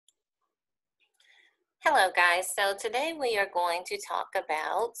Hello guys, so today we are going to talk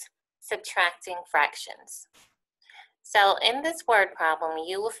about subtracting fractions. So in this word problem,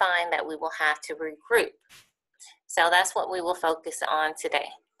 you will find that we will have to regroup. So that's what we will focus on today.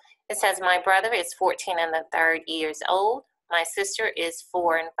 It says my brother is 14 and a third years old. My sister is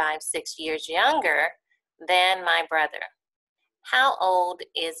 4 and 5/6 years younger than my brother. How old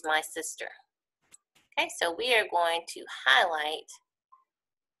is my sister? Okay, so we are going to highlight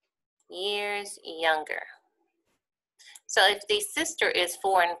years younger. So if the sister is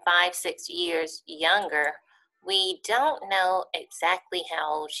 4 and 5/6 years younger, we don't know exactly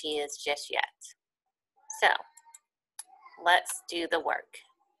how old she is just yet. So let's do the work.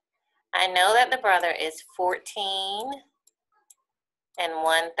 I know that the brother is 14 and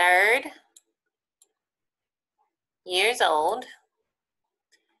 1/3 years old,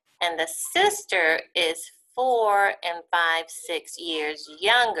 and the sister is 4 and 5/6 years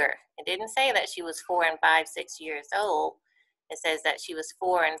younger. It didn't say that she was 4 and 5/6 years old. It says that she was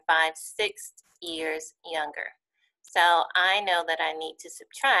 4 and 5/6 years younger. So I know that I need to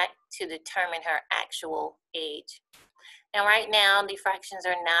subtract to determine her actual age. Now right now the fractions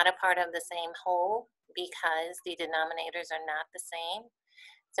are not a part of the same whole because the denominators are not the same.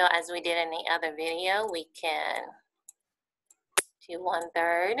 So as we did in the other video, we can do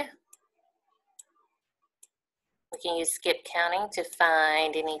 1/3. We can use skip counting to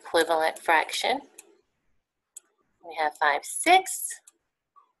find an equivalent fraction. We have 5/6.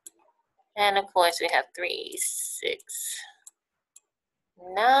 And of course we have 3, 6,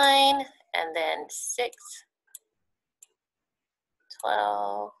 9, and then 6,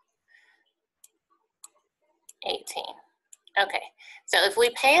 12, 18. Okay, so if we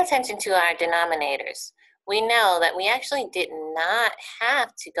pay attention to our denominators, we know that we actually did not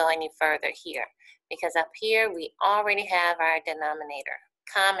have to go any further here because up here we already have our denominator,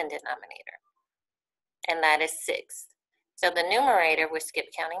 common denominator, and that is 6. So the numerator, we're skip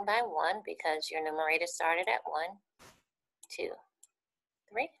counting by 1 because your numerator started at 1, 2,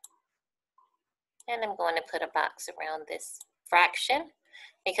 3. And I'm going to put a box around this fraction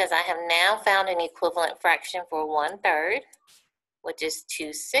because I have now found an equivalent fraction for 1/3, which is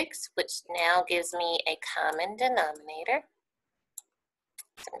 2/6, which now gives me a common denominator.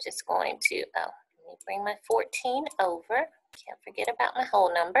 So I'm just going to, let me bring my 14 over. Can't forget about my whole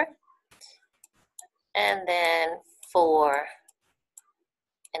number. And then 4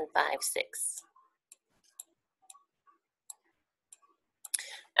 and 5/6.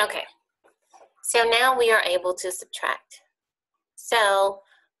 Okay, so now we are able to subtract. So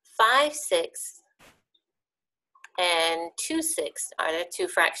 5/6 and 2/6 are the two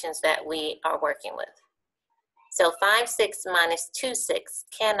fractions that we are working with. So 5/6 minus 2/6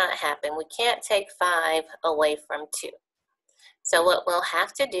 cannot happen. We can't take 5 away from 2. So what we'll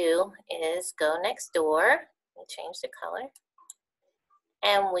have to do is go next door. Let me change the color.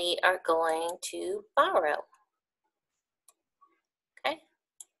 And we are going to borrow. Okay.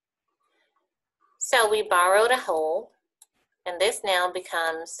 So we borrowed a whole, and this now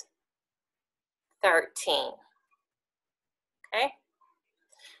becomes 13. Okay.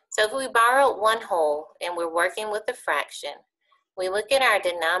 So if we borrowed one whole and we're working with a fraction, we look at our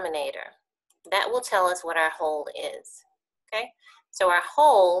denominator. That will tell us what our whole is. Okay, so our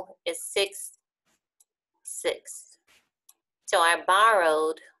whole is 6/6. So I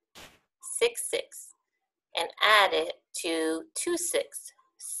borrowed 6/6 and added to 2/6.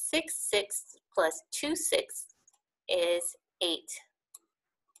 6/6 plus 2/6 is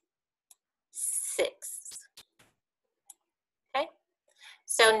 8/6. Okay,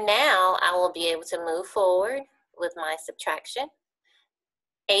 so now I will be able to move forward with my subtraction.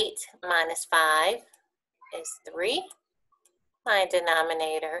 8 minus 5 is 3. My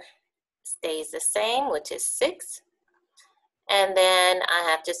denominator stays the same, which is 6. And then I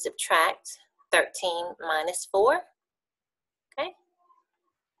have to subtract 13 minus 4. Okay.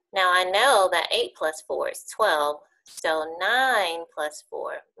 Now I know that 8 plus 4 is 12. So 9 plus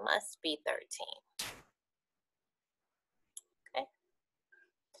 4 must be 13. Okay.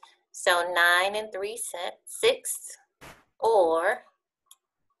 So 9 and 3 6, or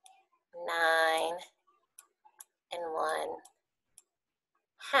 9 and 1/2.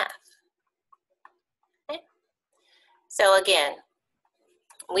 Okay. So again,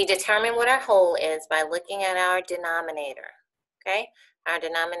 we determine what our whole is by looking at our denominator. Okay, our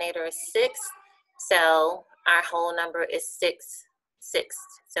denominator is 6, so our whole number is 6/6.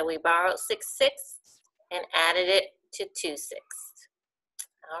 So we borrowed 6/6 and added it to 2/6.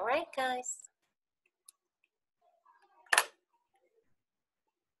 All right, guys.